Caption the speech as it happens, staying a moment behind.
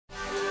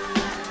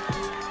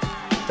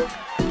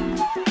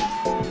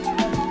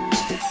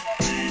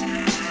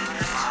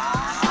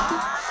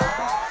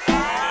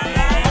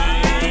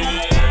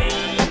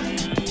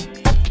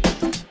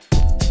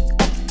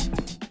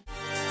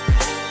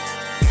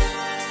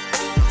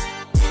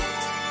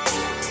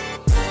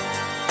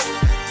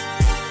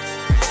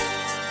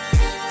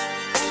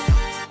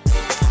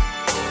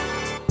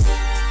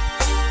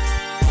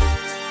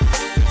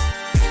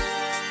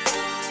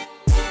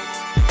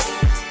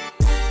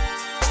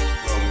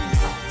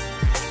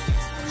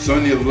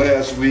Sunday of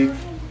last week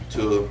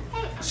to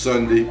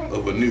Sunday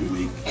of a new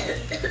week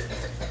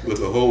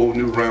with a whole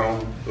new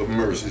round of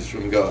mercies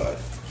from God.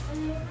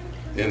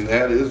 And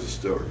that is the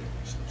story.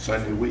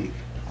 Sunday week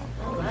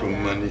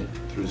from Monday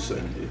through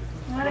Sunday.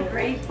 What a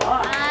great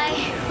book. I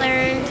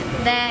learned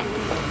that,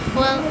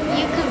 well,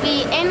 you could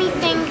be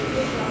anything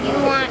you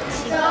want to.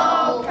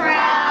 So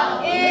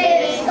proud,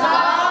 it is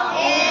soft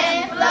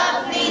and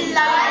fluffy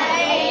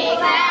like a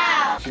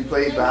cloud. She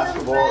played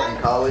basketball in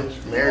college.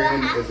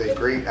 Marion is a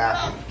great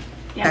athlete.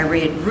 I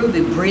read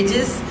Ruby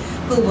Bridges,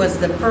 who was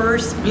the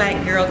first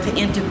black girl to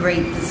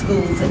integrate the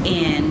schools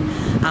in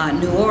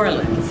New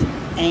Orleans.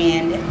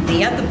 And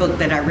the other book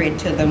that I read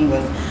to them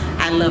was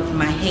I Loved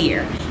My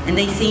Hair. And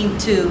they seemed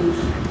to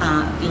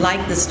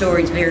like the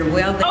stories very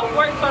well. Both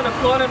work for the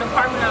Florida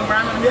Department of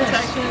Environmental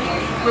Protection.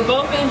 We're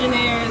both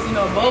engineers, you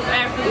know, both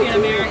African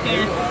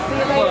American,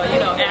 well, you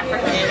know,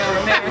 African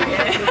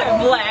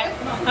American, black.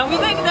 And we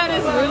think that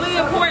it's really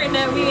important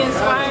that we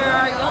inspire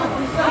our young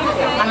people.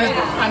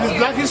 And it's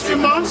Black History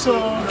Month, so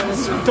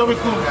we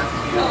could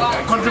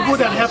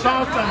contribute and help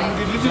out and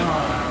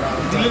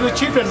the little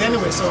children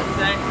anyway. So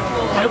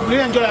I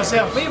really enjoy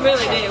ourselves. We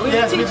really did. We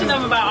were teaching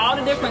them about all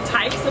the different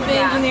types of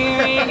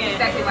engineering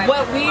and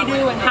what we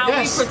do and how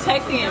we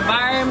protect the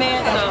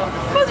environment. So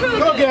it was really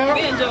good.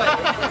 We enjoyed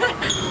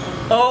it.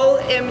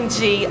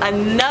 OMG,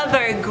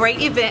 another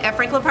great event at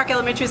Franklin Park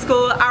Elementary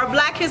School. Our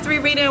Black History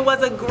reading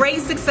was a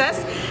great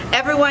success.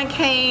 Everyone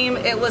came.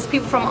 It was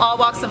people from all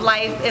walks of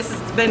life. It's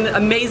been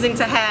amazing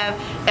to have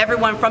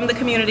everyone from the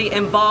community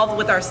involved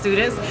with our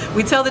students.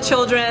 We tell the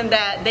children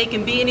that they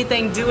can be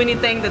anything, do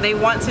anything that they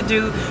want to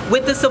do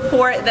with the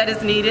support that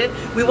is needed.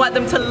 We want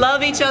them to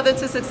love each other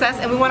to success,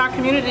 and we want our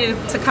community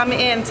to come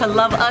in to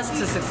love us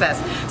to success.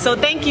 So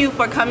thank you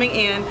for coming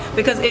in,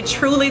 because it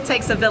truly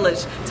takes a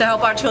village to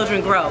help our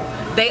children grow.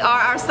 They are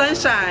our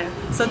sunshine,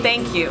 so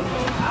thank you.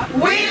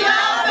 We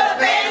love the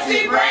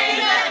fancy brains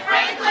at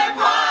Franklin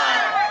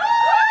Park!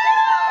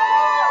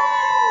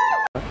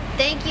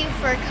 Thank you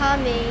for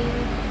coming.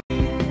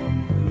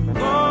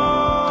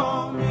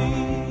 Call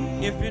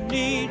me if you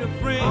need